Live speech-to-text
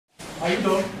Are you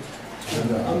done?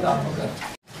 I'm done. Okay.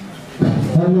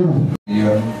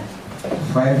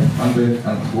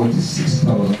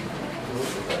 546,000.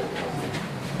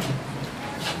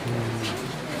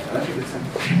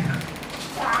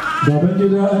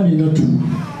 Babangida Aminatu.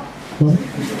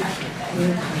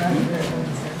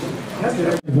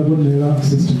 Naira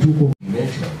 62.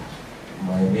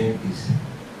 My name is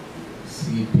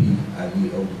CP Ali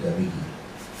Abdurrahman.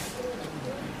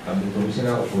 I'm the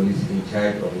Commissioner of Police in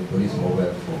charge of the Police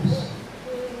Mobile Force.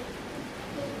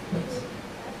 But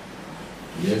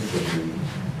yesterday,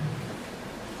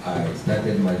 I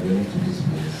started my journey to this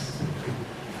place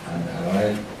and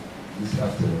arrived this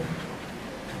afternoon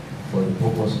for the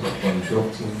purpose of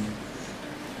conducting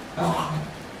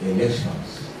elections,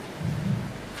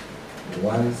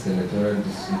 one senatorial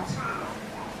district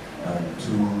and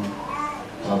 2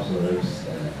 House of Reps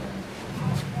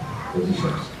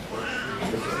positions.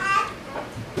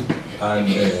 And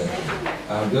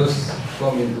I've just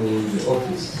come into the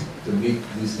office to make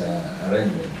this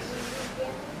arrangement.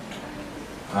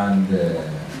 And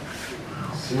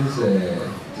since it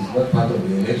is not part of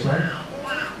the election,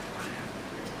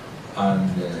 and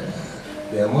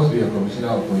there must be a commissioner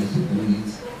of police to do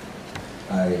it,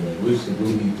 I wish to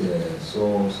do it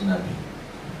so snappy.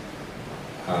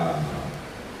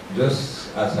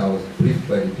 Just as I was briefed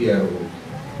by the PRO,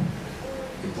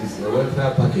 it is a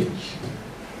welfare package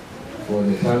for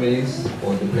the families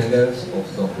or dependents of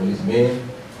some policemen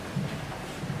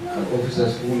and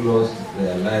officers who lost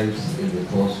their lives in the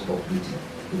course of duty,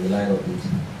 in the line of duty.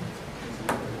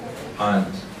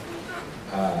 And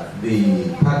the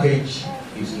package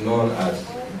is known as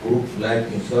group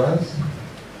life insurance,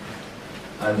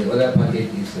 and the other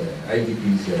package is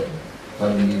IGP's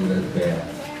family welfare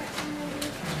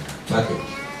package.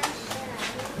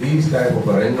 These type of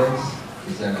arrangements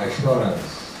is an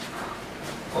assurance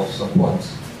of support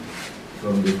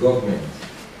from the government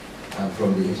and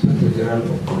from the Inspector General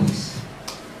of Police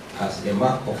as a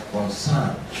mark of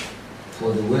concern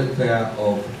for the welfare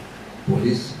of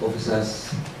police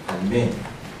officers and men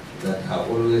that are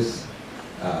always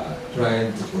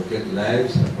trying to protect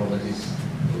lives and properties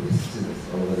of the citizens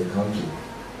all over the country.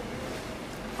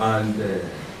 And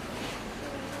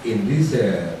in this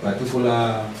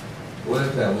particular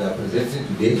welfare we are presenting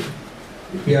today,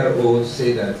 the PRO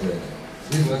say that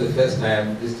this is not the first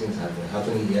time these things have been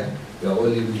happening here. We are all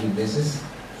living witnesses.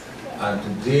 And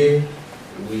today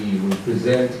we will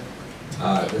present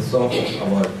the sum of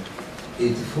about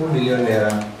 84 million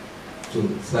naira to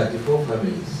 34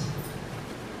 families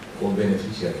or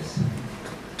beneficiaries.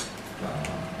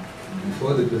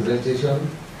 Before the presentation,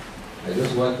 I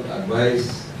just want to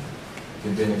advise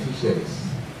the beneficiaries.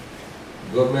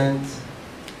 Government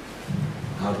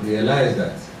have realized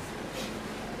that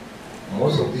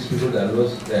most of these people that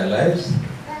lost their lives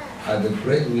are the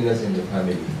breadwinners in the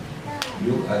family.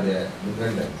 You are the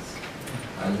dependents.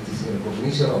 And it is in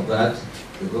recognition of that,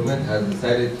 the government has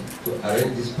decided to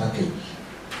arrange this package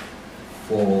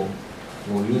for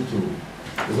you to,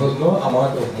 because no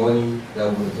amount of money that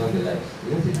will return the lives,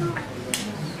 isn't it?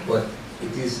 But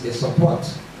it is a support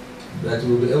that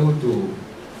will be able to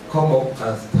come up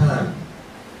and stand.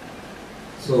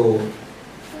 So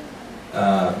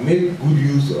make good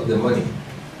use of the money,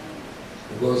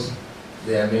 because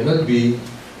there may not be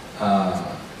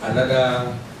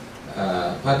another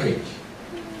package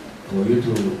for you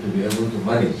to be able to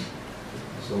manage.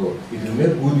 So if you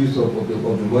make good use of the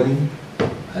money,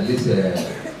 at least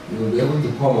you will be able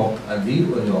to come up and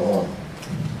live on your own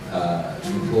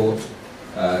before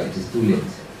it is too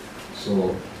late.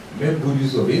 So make good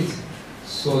use of it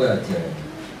so that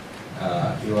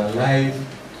your life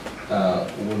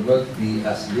will not be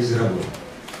as miserable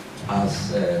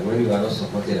as when you are not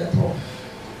supported at all.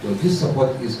 So this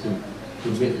support is to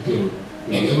be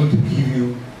able to give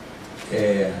you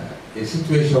a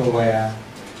situation where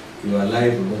your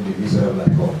life will not be miserable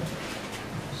at all.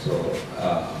 So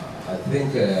I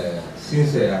think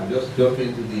since I'm just jumping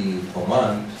into the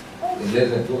command in less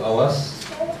than 2 hours,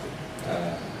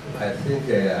 I think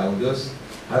I will just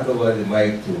hand over the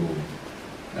mic to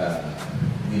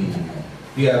the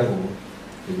PRO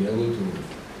to be able to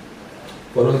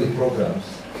follow the programs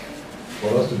for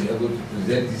us to be able to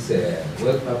present these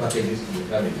welfare packages to the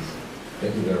families.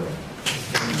 Thank you very much.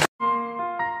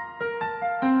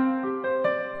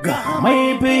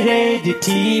 My Biredi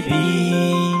TV,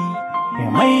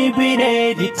 My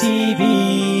Biredi TV,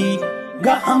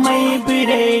 My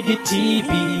Biredi TV,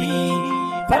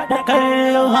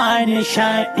 faɗakarwa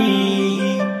nishaɗi,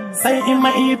 sai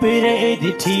My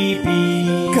Biredi TV.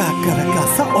 Gagara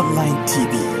gasa online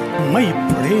TV, My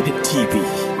Biredi TV,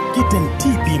 gidan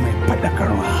TV mai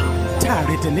faɗakarwa.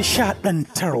 tare da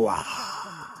nishaɗantarwa.